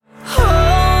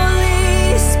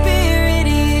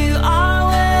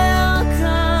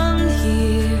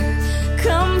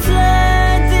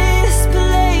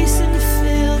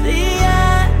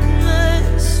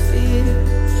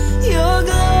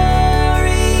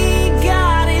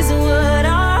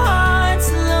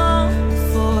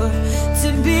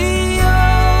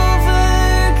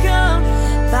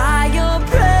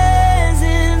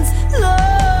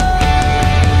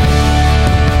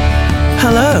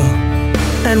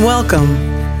and welcome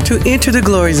to Enter the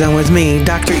Glory Zone with me,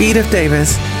 Dr. Edith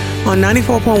Davis, on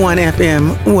 94.1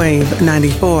 FM, Wave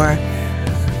 94.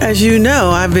 As you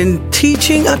know, I've been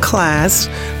teaching a class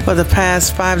for the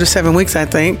past 5 to 7 weeks, I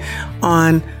think,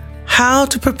 on how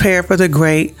to prepare for the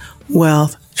great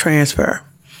wealth transfer.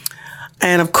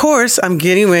 And of course, I'm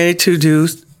getting ready to do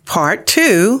part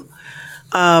 2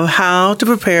 of how to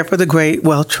prepare for the great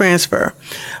wealth transfer.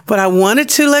 But I wanted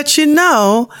to let you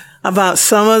know about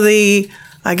some of the,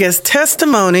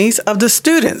 testimonies of the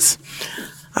students.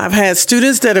 I've had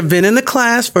students that have been in the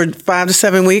class for 5 to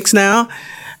 7 weeks now,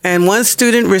 and one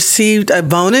student received a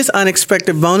bonus,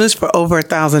 unexpected bonus for over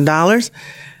 $1,000.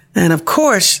 And of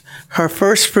course, her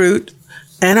first fruit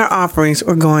and her offerings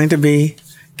are going to be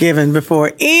given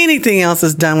before anything else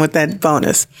is done with that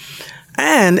bonus.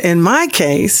 And in my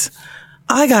case,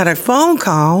 I got a phone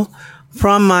call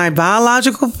from my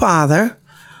biological father,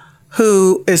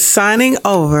 who is signing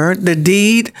over the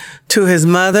deed to his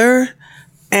mother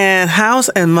and house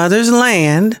and mother's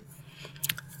land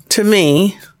to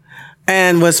me.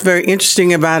 And what's very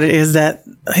interesting about it is that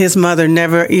his mother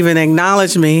never even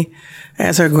acknowledged me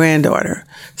as her granddaughter.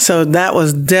 So that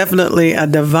was definitely a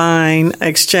divine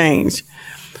exchange.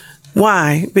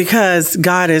 Why? Because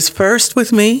God is first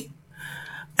with me,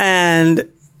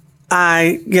 and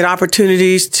I get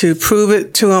opportunities to prove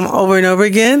it to him over and over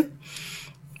again.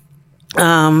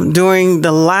 During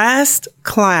the last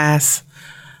class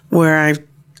where I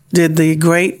did the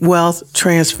great wealth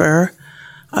transfer,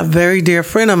 a very dear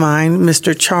friend of mine,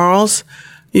 Mr. Charles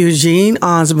Eugene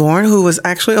Osborne, who was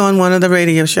actually on one of the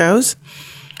radio shows,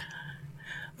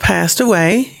 passed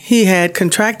away. He had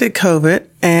contracted COVID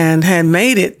and had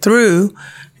made it through,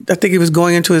 I think he was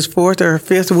going into his 4th or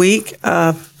 5th week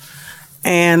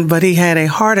but he had a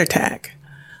heart attack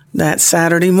that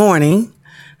Saturday morning,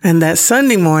 and that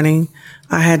Sunday morning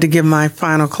I had to give my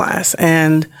final class.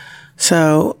 And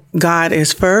so God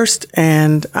is first,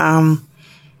 and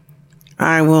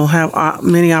I will have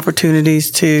many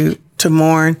opportunities to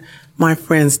mourn my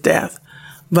friend's death.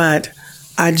 But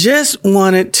I just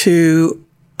wanted to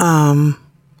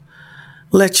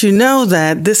let you know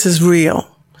that this is real.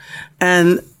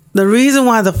 And the reason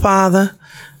why the Father,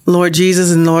 Lord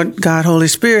Jesus, and Lord God, Holy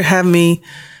Spirit have me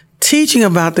teaching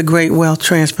about the great wealth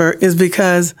transfer is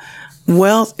because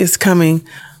wealth is coming,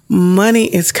 money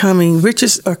is coming,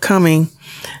 riches are coming.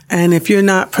 And if you're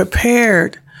not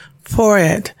prepared for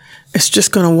it, it's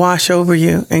just going to wash over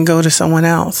you and go to someone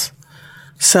else.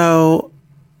 So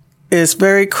it's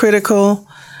very critical.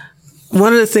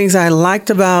 One of the things I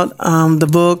liked about the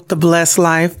book, The Blessed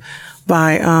Life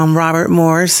by Robert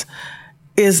Morris,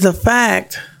 is the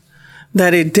fact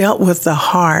that it dealt with the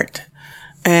heart.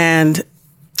 And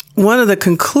one of the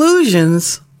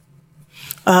conclusions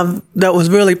that was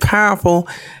really powerful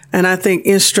and I think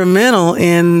instrumental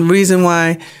in reason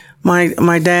why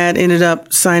my dad ended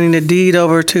up signing the deed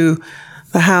over to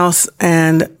the house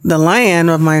and the land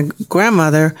of my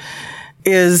grandmother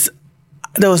is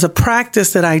there was a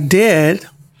practice that I did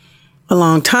a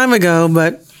long time ago,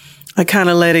 but I kind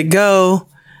of let it go.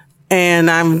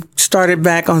 And I started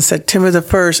back on September the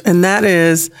 1st. And that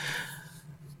is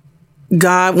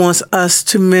God wants us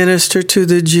to minister to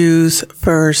the Jews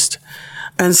first.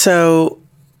 And so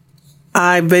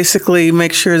I basically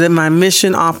make sure that my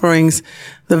mission offerings,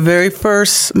 the very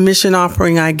first mission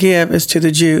offering I give is to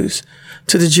the Jews,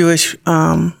 to the Jewish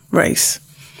race,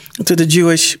 to the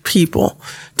Jewish people,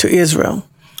 to Israel.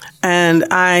 And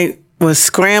I was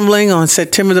scrambling on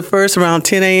September the 1st around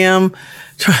 10 a.m.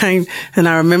 and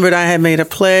I remembered I had made a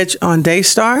pledge on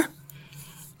Daystar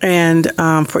and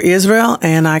for Israel.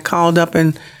 And I called up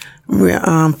and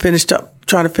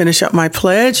tried to finish up my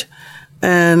pledge.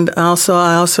 And I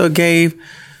also gave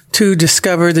to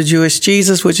Discover the Jewish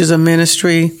Jesus, which is a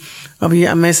ministry of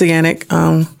a Messianic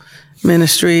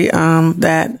ministry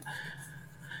that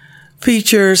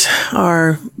features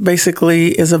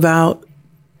is about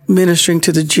ministering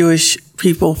to the Jewish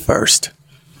people first.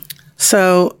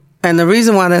 So, and the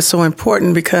reason why that's so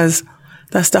important, because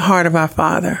that's the heart of our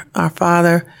Father. Our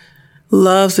Father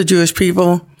loves the Jewish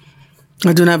people.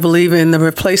 I do not believe in the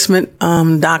replacement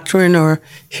doctrine, or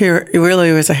here it really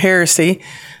is a heresy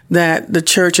that the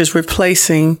church is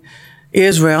replacing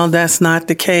Israel. That's not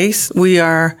the case. We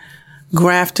are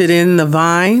grafted in the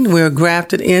vine. We are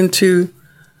grafted into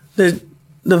the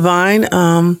vine.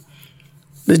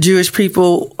 The Jewish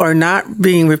people are not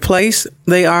being replaced.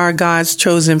 They are God's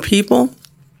chosen people.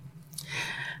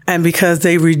 And because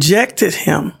they rejected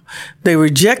him, they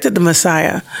rejected the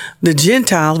Messiah, the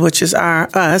Gentiles, which is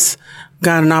us,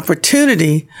 got an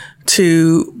opportunity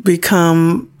to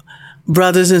become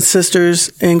brothers and sisters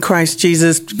in Christ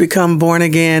Jesus to become born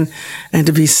again and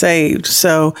to be saved.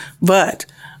 So, but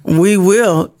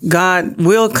God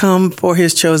will come for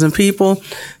his chosen people.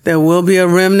 There will be a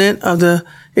remnant of the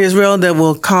Israel that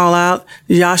will call out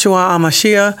Yahshua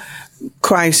HaMashiach,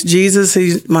 Christ Jesus.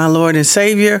 He's my Lord and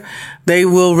Savior. They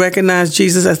will recognize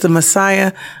Jesus as the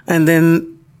Messiah. And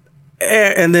then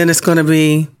it's going to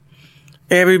be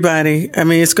everybody. I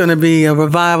mean, it's going to be a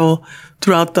revival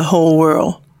throughout the whole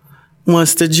world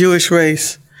once the Jewish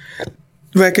race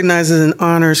recognizes and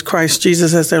honors Christ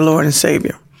Jesus as their Lord and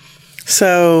Savior.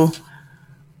 So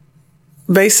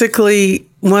basically,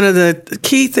 one of the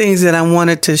key things that I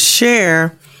wanted to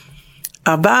share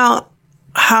about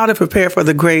how to prepare for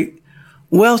the great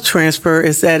wealth transfer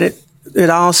is that it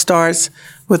all starts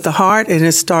with the heart, and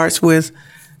it starts with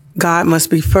God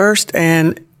must be first,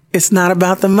 and it's not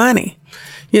about the money.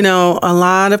 You know, a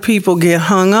lot of people get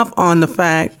hung up on the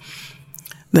fact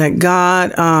that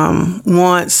God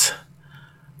wants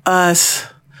us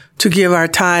to give our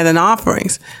tithe and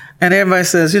offerings. And everybody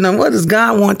says, you know, what does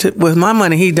God want with my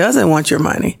money? He doesn't want your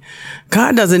money.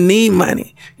 God doesn't need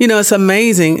money. You know, it's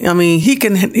amazing. I mean, he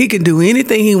can do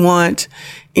anything he wants,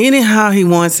 anyhow he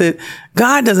wants it.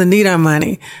 God doesn't need our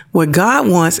money. What God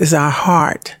wants is our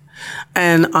heart.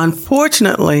 And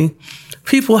unfortunately,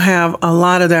 people have a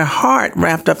lot of their heart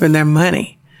wrapped up in their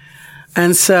money.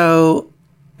 And so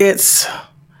it's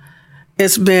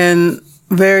been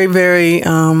very, very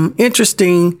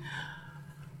interesting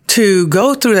to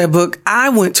go through that book. I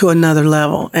went to another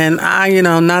level, and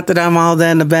not that I'm all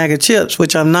that in a bag of chips,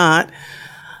 which I'm not.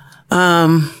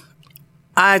 I'm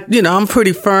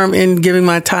pretty firm in giving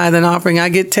my tithe and offering. I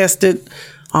get tested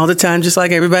all the time, just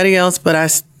like everybody else,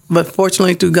 but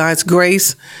fortunately through God's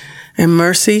grace and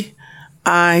mercy,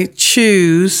 I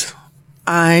choose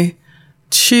to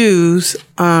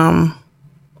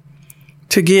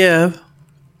give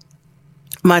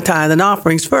my tithe and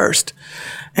offerings first.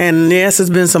 And yes, there's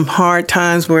been some hard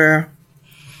times where,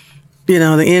 the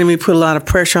enemy put a lot of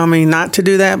pressure on me not to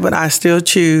do that, but I still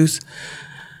choose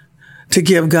to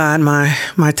give God my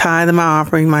tithe and my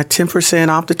offering, my 10%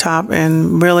 off the top.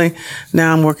 And really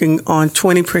now I'm working on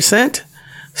 20%.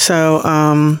 So,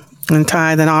 in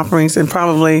tithe and offerings, and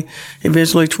probably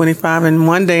eventually 25. And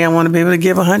one day I want to be able to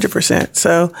give 100%.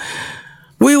 So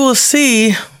we will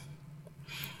see,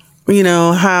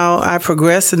 how I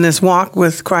progress in this walk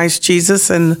with Christ Jesus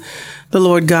and the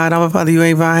Lord God, Abba Father,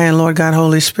 Yahweh, and Lord God,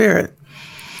 Holy Spirit.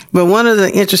 But one of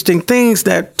the interesting things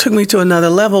that took me to another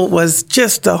level was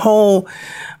just the whole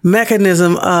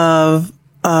mechanism of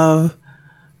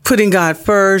putting God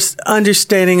first,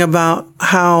 understanding about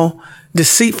how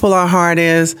deceitful our heart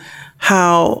is,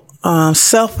 how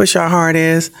selfish our heart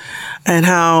is, and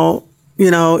how,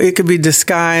 it could be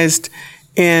disguised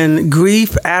in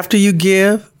grief after you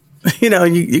give.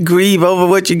 You grieve over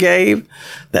what you gave.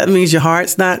 That means your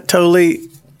heart's not totally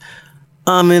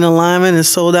in alignment and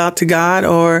sold out to God.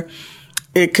 Or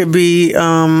it could be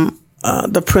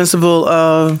the principle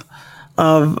of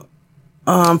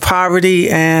poverty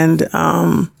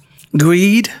and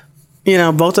greed.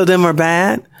 Both of them are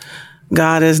bad.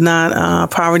 God is not a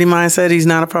poverty mindset. He's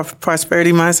not a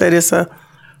prosperity mindset. It's a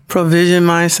provision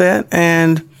mindset.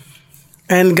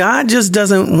 And God just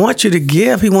doesn't want you to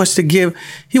give. He wants you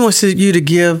to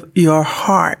give your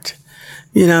heart.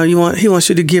 He wants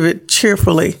you to give it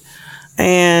cheerfully.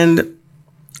 And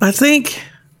I think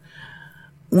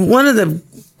one of the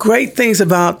great things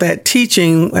about that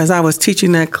teaching, as I was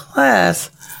teaching that class,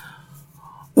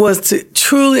 was to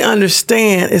truly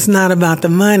understand it's not about the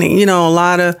money. A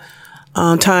lot of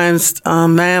times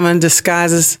Mammon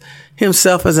disguises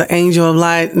himself as an angel of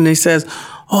light, and he says,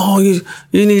 oh, you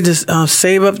need to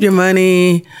save up your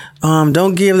money.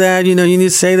 Don't give that. You need to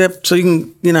save that so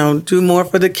you can, do more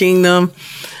for the kingdom.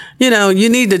 You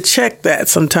need to check that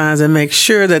sometimes and make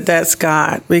sure that that's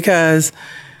God. Because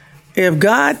if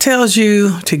God tells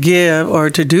you to give or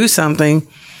to do something,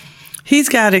 he's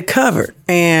got it covered.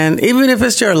 And even if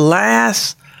it's your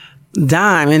last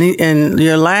dime and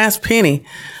your last penny,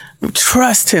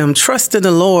 trust him. Trust in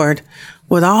the Lord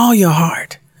with all your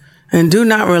heart. And do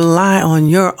not rely on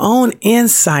your own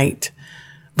insight,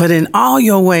 but in all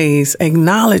your ways,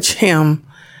 acknowledge him,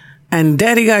 and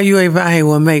Daddy God Yahweh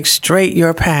will make straight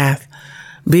your path.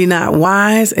 Be not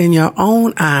wise in your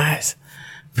own eyes.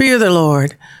 Fear the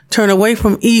Lord. Turn away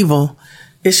from evil.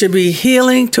 It should be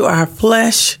healing to our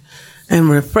flesh and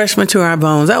refreshment to our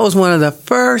bones. That was one of the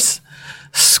first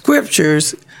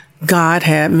scriptures God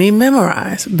had me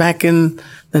memorize back in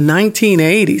the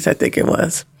 1980s, I think it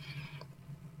was.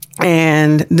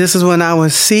 And this is when I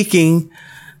was seeking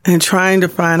and trying to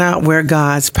find out where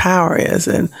God's power is.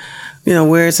 And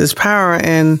where is his power?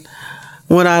 And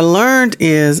what I learned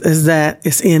is that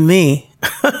it's in me.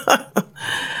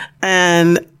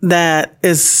 And that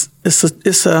it's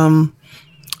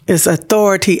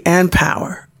authority and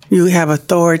power. You have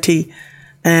authority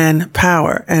and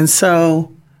power. And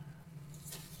so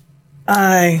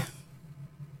I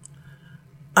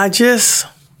just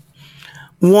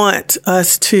want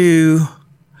us to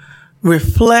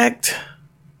reflect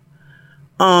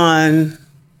on,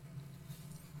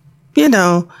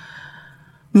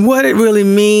 what it really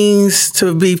means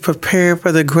to be prepared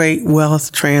for the great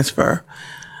wealth transfer.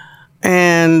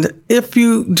 And if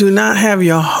you do not have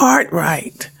your heart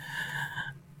right,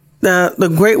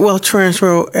 the great wealth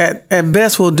transfer at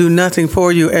best will do nothing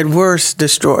for you, at worst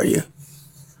destroy you.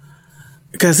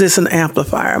 Because it's an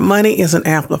amplifier. Money is an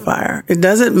amplifier. It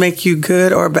doesn't make you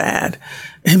good or bad.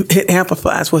 It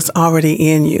amplifies what's already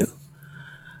in you.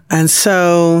 And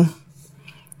so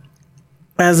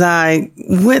as I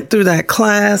went through that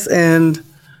class and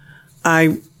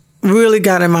I really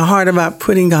got in my heart about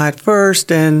putting God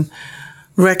first and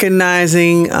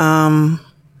recognizing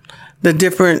the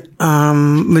different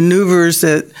maneuvers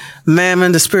that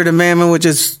Mammon, the spirit of Mammon, which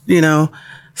is,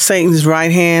 Satan's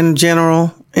right hand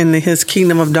general in his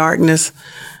kingdom of darkness,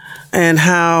 and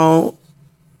how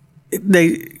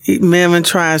Mammon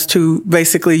tries to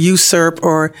basically usurp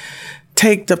or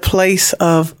take the place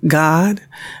of God,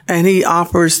 and he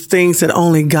offers things that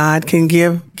only God can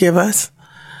give us.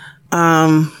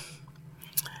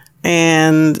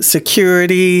 And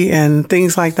security and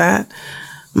things like that.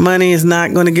 Money is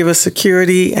not going to give us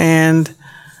security, and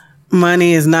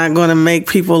money is not going to make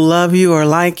people love you or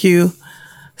like you.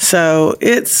 So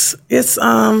it's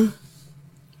going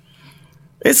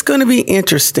to be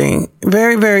interesting,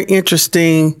 very, very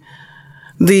interesting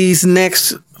these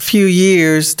next few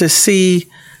years to see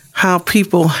how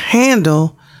people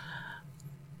handle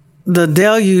the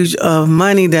deluge of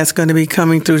money that's going to be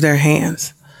coming through their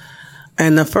hands.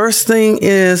 And the first thing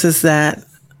is that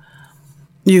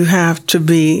you have to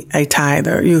be a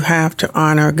tither. You have to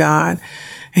honor God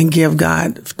and give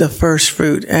God the first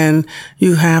fruit. And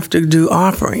you have to do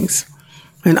offerings.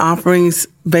 And offerings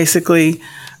basically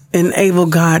enable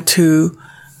God to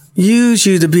use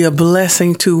you to be a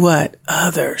blessing to what?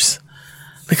 Others.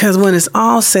 Because when it's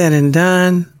all said and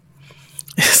done,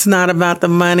 it's not about the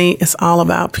money. It's all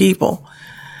about people.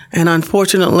 And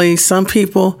unfortunately, some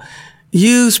people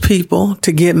use people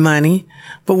to get money.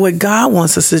 But what God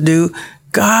wants us to do,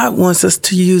 God wants us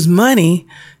to use money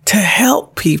to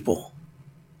help people.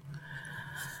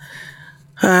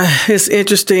 It's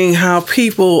interesting how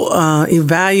people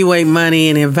evaluate money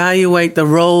and evaluate the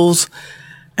roles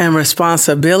and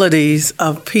responsibilities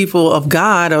of people of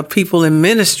God or people in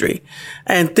ministry,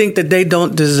 and think that they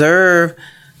don't deserve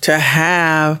to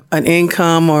have an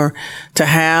income or to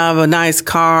have a nice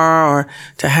car or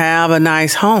to have a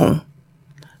nice home.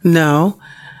 No.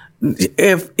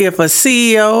 If a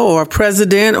CEO or a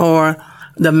president or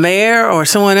the mayor or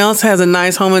someone else has a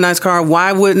nice home and a nice car,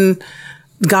 why wouldn't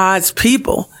God's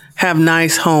people have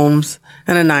nice homes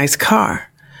and a nice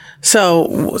car?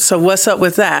 So what's up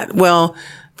with that? Well,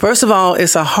 first of all,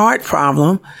 it's a heart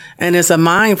problem and it's a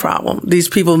mind problem. These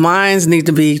people's minds need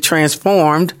to be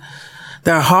transformed.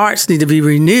 Their hearts need to be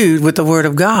renewed with the word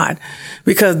of God,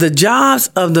 because the jobs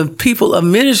of the people of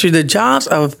ministry, the jobs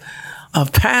of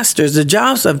pastors, the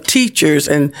jobs of teachers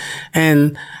and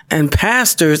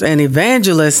pastors and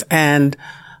evangelists and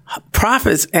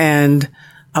prophets and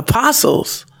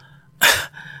apostles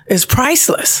is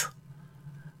priceless.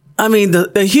 I mean,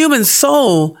 the human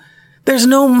soul, there's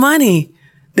no money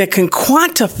that can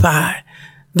quantify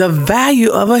the value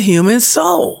of a human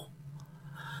soul.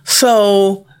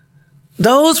 So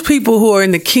those people who are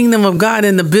in the kingdom of God,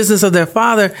 in the business of their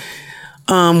Father,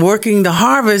 working the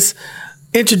harvest,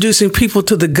 introducing people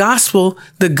to the gospel,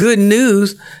 the good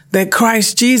news that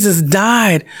Christ Jesus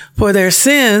died for their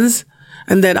sins,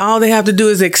 and that all they have to do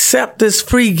is accept this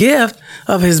free gift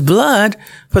of his blood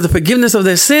for the forgiveness of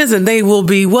their sins, and they will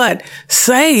be what?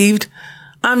 Saved.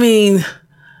 I mean,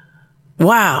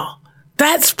 wow,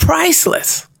 that's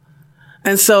priceless.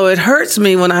 And so it hurts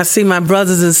me when I see my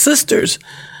brothers and sisters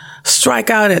strike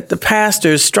out at the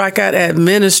pastors, strike out at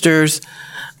ministers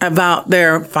about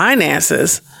their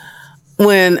finances,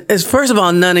 when it's, first of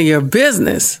all, none of your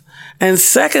business. And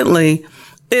secondly,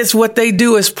 it's what they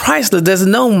do is priceless. There's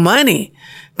no money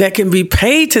that can be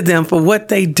paid to them for what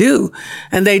they do.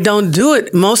 And they don't do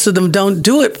it. Most of them don't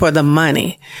do it for the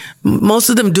money. Most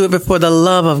of them do it for the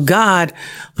love of God,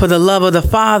 for the love of the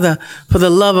Father, for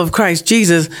the love of Christ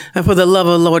Jesus, and for the love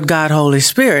of Lord God, Holy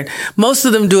Spirit. Most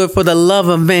of them do it for the love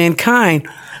of mankind,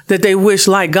 that they wish,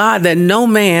 like God, that no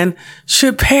man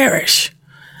should perish.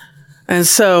 And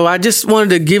so I just wanted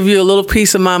to give you a little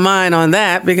piece of my mind on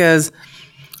that, because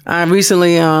I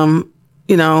recently,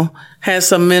 had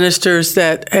some ministers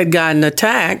that had gotten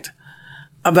attacked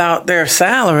about their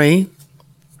salary.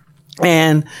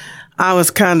 And I was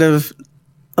kind of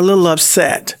a little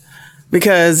upset,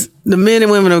 because the men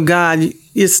and women of God,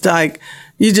 it's like,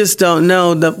 you just don't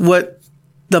know what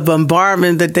the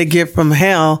bombardment that they get from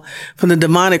hell, from the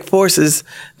demonic forces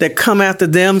that come after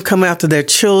them, come after their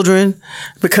children,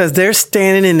 because they're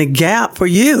standing in the gap for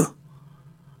you.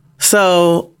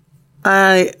 So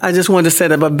I just wanted to say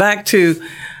that. But back to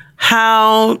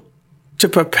how to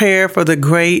prepare for the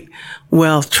great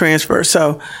wealth transfer.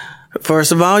 So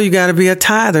first of all, you got to be a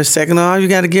tither. Second of all, you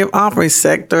got to give offerings.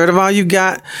 Third of all, you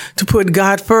got to put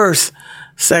God first.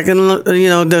 Second,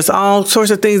 there's all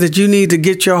sorts of things that you need to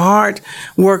get your heart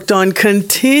worked on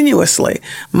continuously.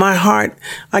 I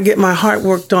get my heart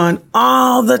worked on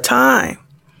all the time,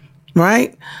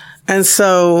 right? And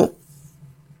so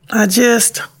I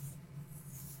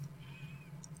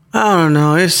don't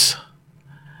know.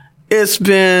 It's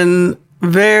been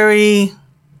very,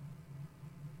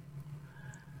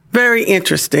 very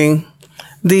interesting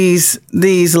these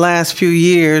last few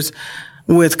years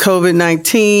with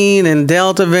COVID-19 and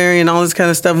Delta variant, all this kind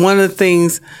of stuff. One of the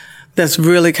things that's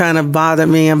really kind of bothered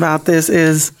me about this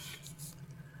is,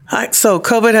 so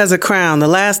COVID has a crown. The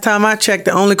last time I checked,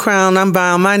 the only crown I'm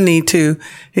bowing my knee to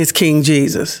is King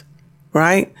Jesus,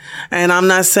 right? And I'm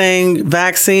not saying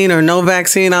vaccine or no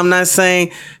vaccine. I'm not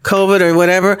saying COVID or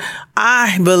whatever.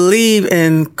 I believe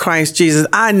in Christ Jesus.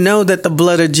 I know that the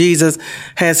blood of Jesus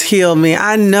has healed me.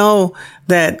 I know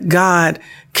that God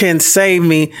can save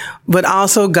me, but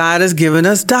also God has given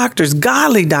us doctors,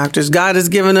 godly doctors. God has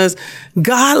given us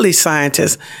godly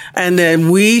scientists, and then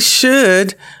we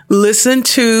should listen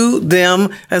to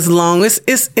them as long as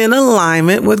it's in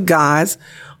alignment with God's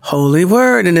holy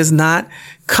word and is not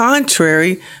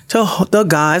contrary to the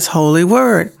God's holy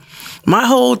word. My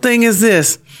whole thing is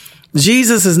this: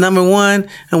 Jesus is number one,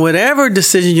 and whatever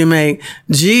decision you make,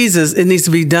 it needs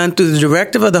to be done through the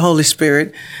directive of the Holy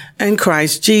Spirit and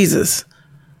Christ Jesus.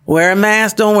 Wear a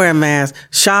mask, don't wear a mask.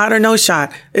 Shot or no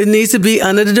shot. It needs to be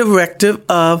under the directive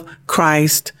of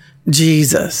Christ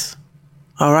Jesus.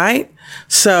 All right?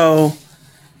 So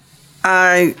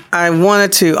I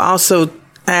wanted to also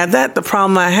add that the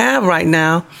problem I have right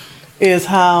now is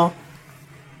how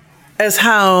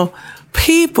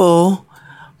people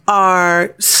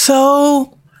are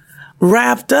so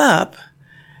wrapped up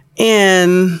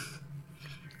in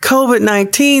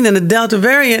COVID-19 and the Delta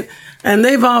variant, and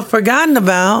they've all forgotten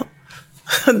about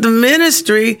the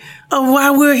ministry of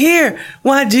why we're here,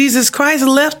 why Jesus Christ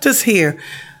left us here,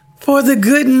 for the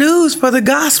good news, for the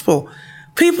gospel.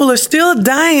 People are still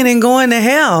dying and going to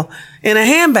hell in a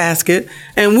handbasket,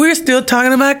 and we're still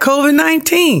talking about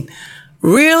COVID-19.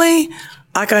 Really?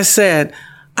 Like I said,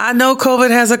 I know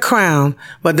COVID has a crown,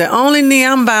 but the only knee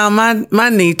I'm bowing my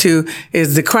knee to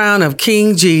is the crown of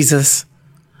King Jesus.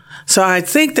 So I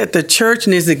think that the church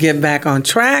needs to get back on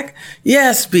track.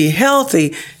 Yes, be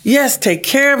healthy. Yes, take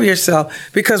care of yourself.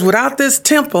 Because without this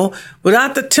temple,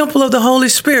 without the temple of the Holy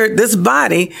Spirit, this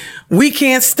body, we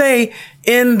can't stay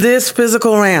in this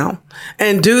physical realm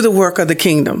and do the work of the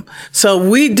kingdom. So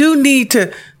we do need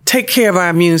to take care of our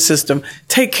immune system,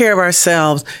 take care of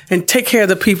ourselves, and take care of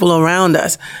the people around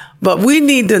us. But we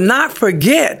need to not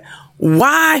forget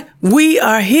why we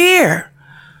are here.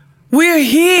 We're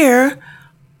here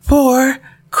for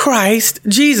Christ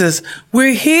Jesus.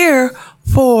 We're here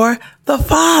for the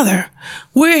Father.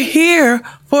 We're here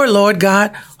for Lord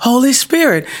God, Holy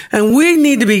Spirit. And we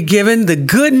need to be given the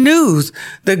good news,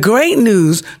 the great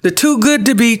news, the too good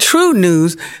to be true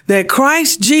news that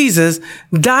Christ Jesus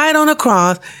died on a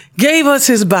cross, gave us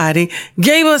his body,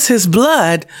 gave us his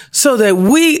blood so that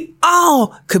we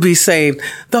all could be saved.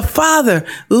 The Father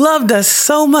loved us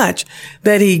so much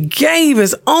that he gave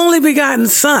his only begotten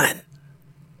Son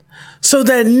so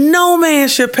that no man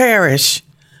should perish.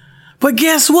 But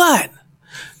guess what?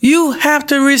 You have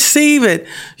to receive it.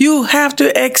 You have to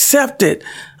accept it.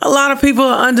 A lot of people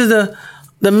are under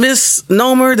the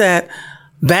misnomer that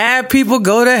bad people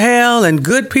go to hell and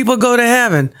good people go to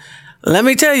heaven. Let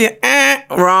me tell you,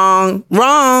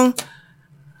 wrong.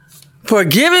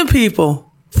 Forgiving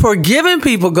people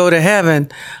go to heaven.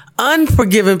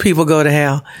 unforgiven people go to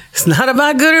hell. It's not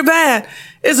about good or bad.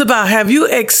 It's about, have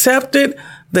you accepted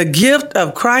the gift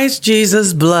of Christ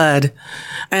Jesus' blood?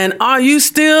 And are you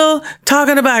still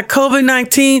talking about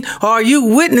COVID-19, or are you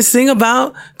witnessing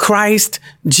about Christ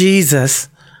Jesus?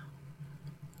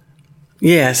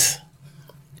 Yes.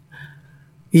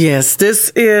 Yes,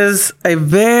 this is a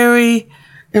very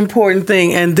important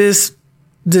thing. And this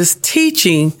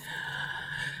teaching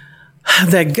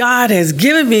that God has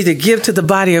given me to give to the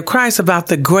body of Christ about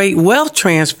the great wealth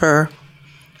transfer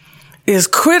is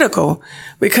critical,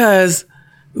 because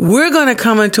we're going to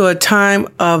come into a time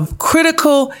of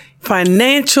critical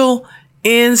financial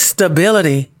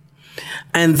instability.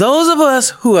 And those of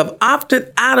us who have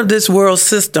opted out of this world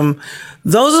system,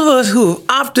 those of us who have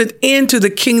opted into the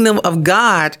kingdom of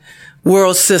God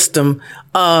world system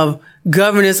of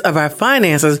governance of our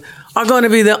finances, are going to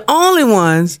be the only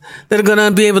ones that are going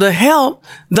to be able to help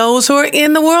those who are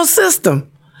in the world system.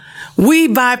 We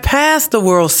bypass the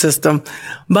world system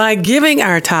by giving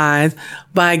our tithes,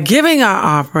 by giving our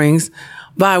offerings,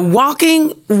 by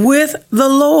walking with the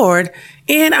Lord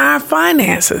in our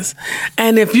finances.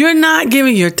 And if you're not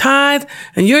giving your tithe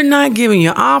and you're not giving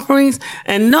your offerings,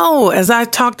 and no, as I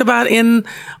talked about in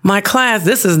my class,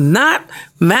 this is not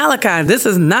Malachi. This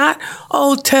is not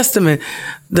Old Testament.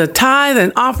 The tithe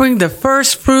and offering, the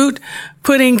first fruit,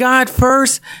 putting God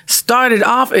first, started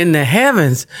off in the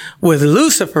heavens with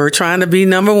Lucifer trying to be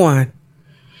number one.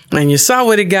 And you saw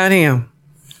what it got him.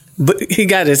 But he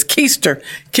got his keister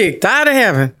kicked out of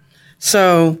heaven.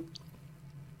 So,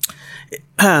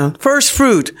 first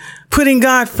fruit, putting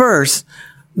God first.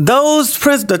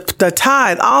 The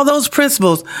tithe, all those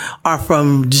principles are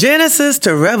from Genesis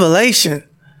to Revelation.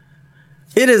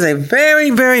 It is a very,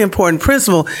 very important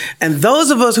principle. And those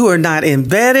of us who are not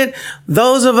embedded,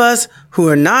 those of us who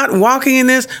are not walking in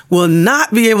this, will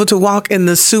not be able to walk in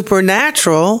the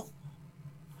supernatural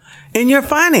in your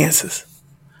finances.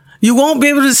 You won't be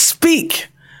able to speak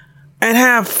and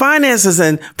have finances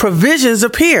and provisions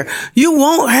appear. You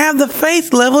won't have the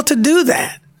faith level to do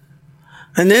that.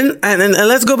 And then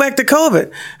let's go back to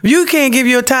COVID. If you can't give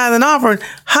your tithe and offering,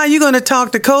 how are you going to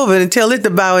talk to COVID and tell it to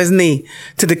bow his knee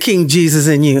to the King Jesus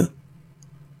in you?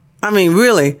 I mean,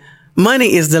 really,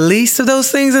 money is the least of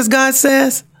those things, as God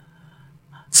says.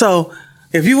 So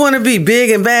if you want to be big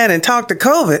and bad and talk to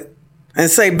COVID and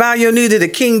say, bow your knee to the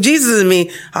King Jesus in me,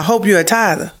 I hope you're a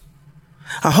tither.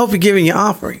 I hope you're giving your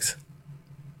offerings,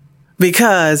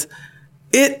 because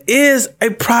it is a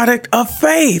product of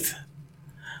faith.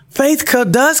 Faith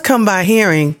does come by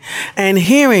hearing, and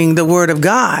hearing the word of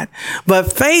God.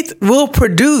 But faith will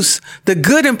produce the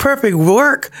good and perfect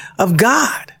work of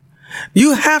God.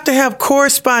 You have to have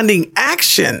corresponding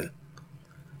action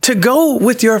to go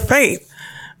with your faith.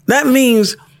 That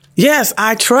means, yes,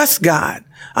 I trust God.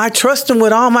 I trust him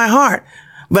with all my heart,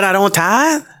 but I don't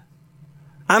tithe.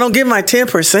 I don't give my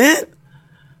 10%.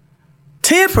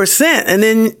 10%. And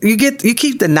then you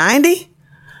keep the 90.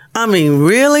 I mean,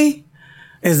 really?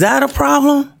 Is that a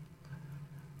problem?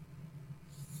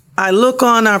 I look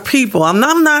on our people. I'm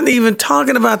not even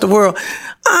talking about the world.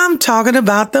 I'm talking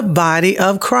about the body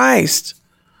of Christ.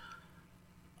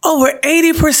 Over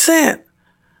 80%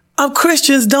 of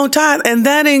Christians don't tithe, and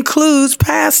that includes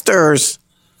pastors.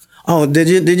 Oh, did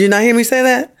you not hear me say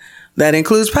that? That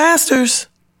includes pastors,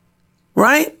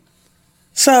 right?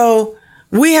 So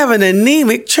we have an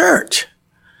anemic church,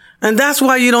 and that's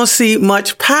why you don't see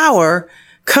much power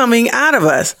coming out of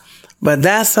us. But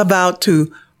that's about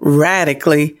to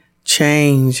radically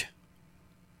change.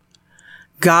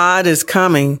 God is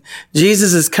coming.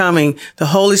 Jesus is coming. The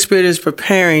Holy Spirit is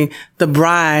preparing the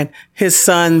bride, his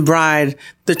son bride,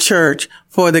 the church,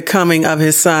 for the coming of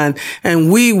his son.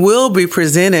 And we will be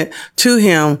presented to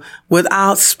him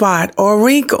without spot or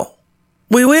wrinkle.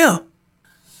 We will.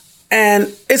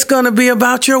 And it's going to be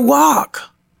about your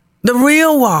walk, the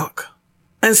real walk.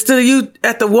 Instead of you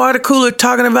at the water cooler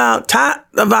talking about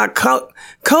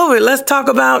COVID, let's talk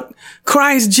about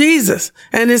Christ Jesus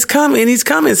and he's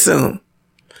coming soon.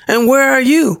 And where are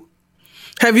you?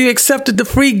 Have you accepted the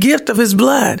free gift of his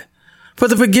blood for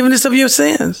the forgiveness of your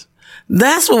sins?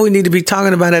 That's what we need to be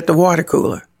talking about at the water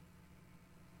cooler.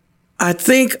 I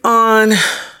think on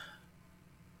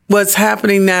what's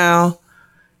happening now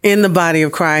in the body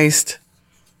of Christ.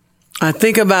 I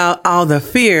think about all the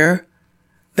fear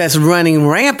that's running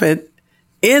rampant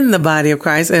in the body of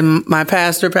Christ. And my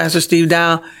pastor, Pastor Steve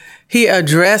Dow, he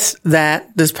addressed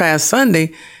that this past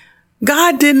Sunday.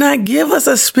 God did not give us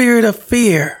a spirit of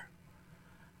fear,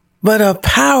 but of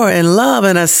power and love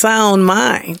and a sound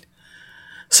mind.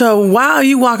 So while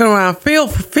you walking around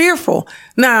fearful,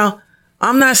 now,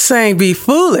 I'm not saying be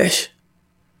foolish.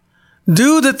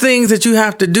 Do the things that you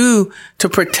have to do to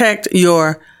protect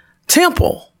your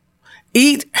temple.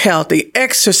 Eat healthy,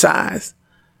 exercise,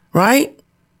 right?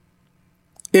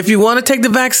 If you want to take the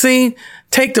vaccine,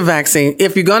 take the vaccine.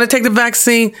 If you're going to take the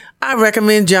vaccine, I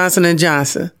recommend Johnson &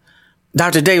 Johnson.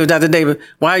 Dr. David,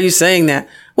 why are you saying that?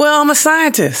 Well, I'm a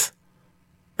scientist.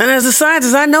 And as a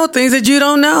scientist, I know things that you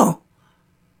don't know.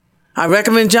 I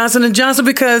recommend Johnson & Johnson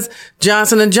because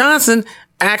Johnson & Johnson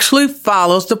actually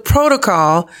follows the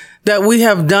protocol that we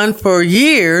have done for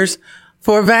years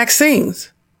for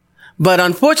vaccines. But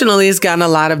unfortunately, it's gotten a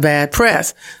lot of bad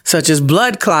press, such as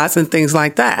blood clots and things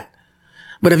like that.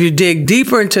 But if you dig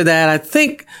deeper into that, I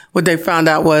think what they found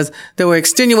out was there were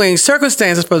extenuating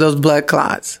circumstances for those blood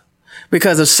clots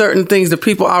because of certain things that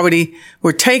people already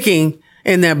were taking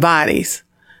in their bodies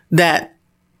that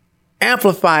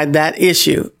amplified that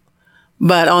issue.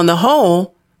 But on the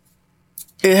whole,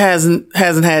 it hasn't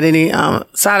had any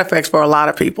side effects for a lot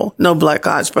of people. No blood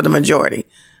clots for the majority.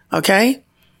 Okay?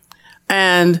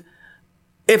 And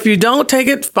if you don't take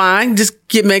it, fine. Just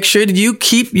make sure that you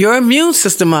keep your immune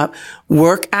system up.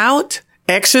 Work out,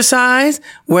 exercise,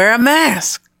 wear a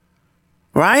mask.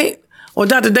 Right? Well,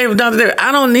 Dr. David,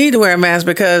 I don't need to wear a mask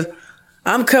because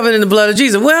I'm covered in the blood of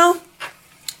Jesus. Well,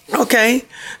 okay,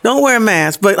 don't wear a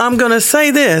mask. But I'm going to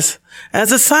say this.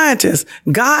 As a scientist,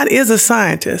 God is a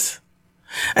scientist.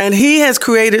 And he has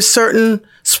created certain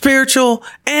spiritual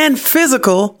and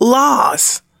physical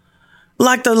laws,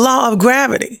 like the law of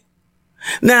gravity.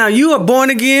 Now, you are born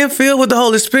again, filled with the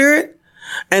Holy Spirit.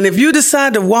 And if you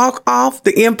decide to walk off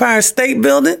the Empire State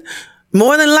Building,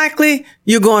 more than likely,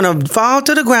 you're going to fall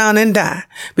to the ground and die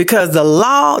because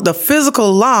the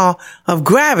physical law of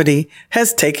gravity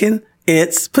has taken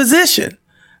its position.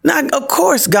 Now, of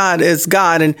course, God is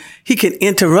God and he can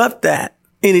interrupt that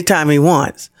anytime he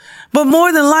wants, but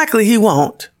more than likely he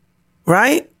won't.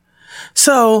 Right?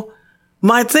 So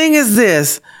my thing is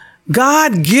this.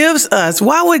 God gives us,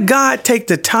 why would God take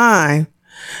the time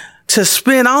to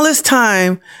spend all his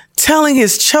time telling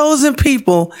his chosen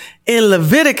people in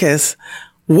Leviticus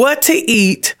what to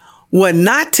eat, what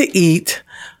not to eat,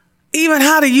 even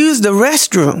how to use the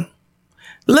restroom?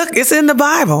 Look, it's in the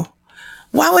Bible.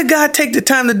 Why would God take the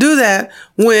time to do that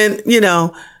when,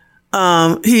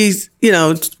 he's,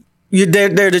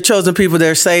 they're the chosen people,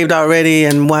 they're saved already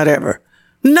and whatever?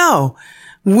 No.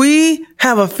 We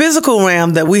have a physical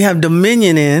realm that we have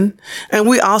dominion in, and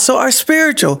we also are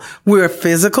spiritual. We're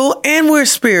physical and we're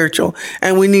spiritual,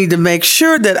 and we need to make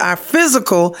sure that our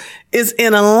physical is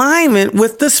in alignment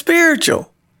with the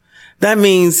spiritual. That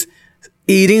means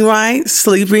eating right,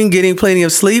 sleeping, getting plenty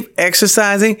of sleep,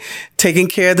 exercising, taking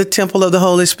care of the temple of the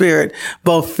Holy Spirit,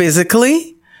 both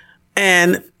physically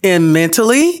and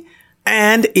mentally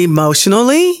and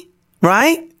emotionally,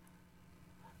 right?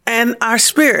 And our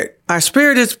spirit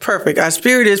is perfect. Our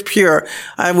spirit is pure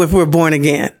if we're born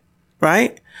again,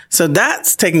 right? So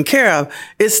that's taken care of.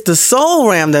 It's the soul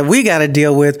realm that we got to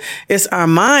deal with. It's our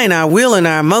mind, our will, and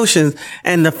our emotions,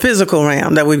 and the physical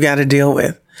realm that we've got to deal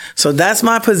with. So that's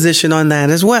my position on that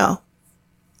as well.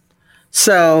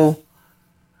 So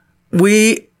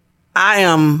I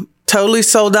am totally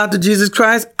sold out to Jesus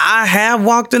Christ. I have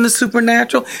walked in the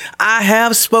supernatural. I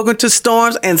have spoken to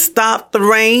storms and stopped the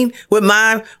rain with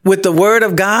the word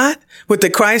of God, with the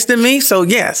Christ in me. So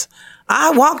yes,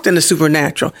 I walked in the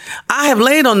supernatural. I have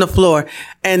laid on the floor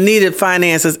and needed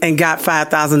finances and got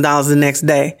 $5,000 the next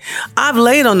day. I've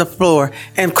laid on the floor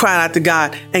and cried out to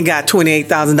God and got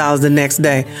 $28,000 the next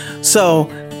day. So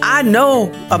I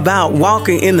know about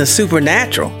walking in the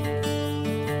supernatural.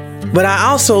 But I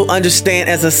also understand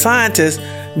as a scientist,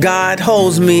 God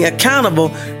holds me accountable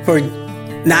for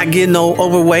not getting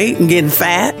overweight and getting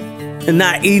fat and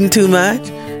not eating too much,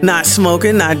 not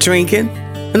smoking, not drinking,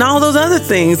 and all those other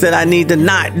things that I need to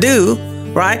not do,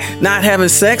 right? Not having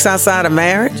sex outside of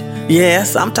marriage.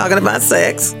 Yes, I'm talking about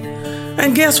sex.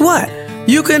 And guess what?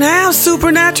 You can have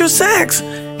supernatural sex.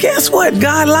 Guess what?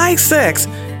 God likes sex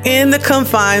in the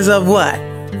confines of what?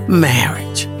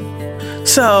 Marriage.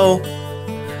 So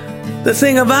the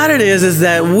thing about it is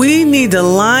that we need to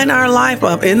line our life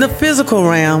up in the physical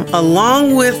realm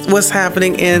along with what's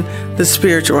happening in the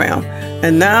spiritual realm.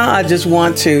 And now I just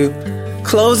want to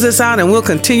close this out and we'll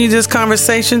continue this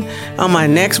conversation on my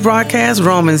next broadcast,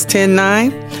 Romans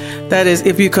 10:9. That is,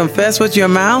 if you confess with your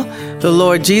mouth the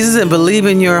Lord Jesus and believe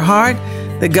in your heart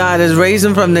that God has raised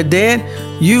him from the dead,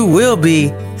 you will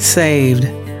be saved.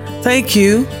 Thank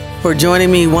you for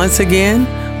joining me once again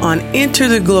on Enter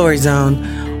the Glory Zone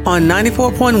on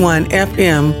 94.1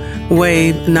 FM,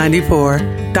 Wave 94,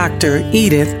 Dr.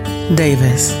 Edith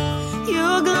Davis.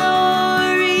 Your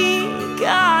glory,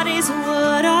 God, is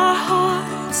what our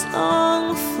hearts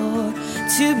long for.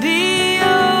 to be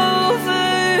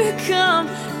overcome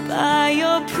by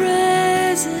your presence.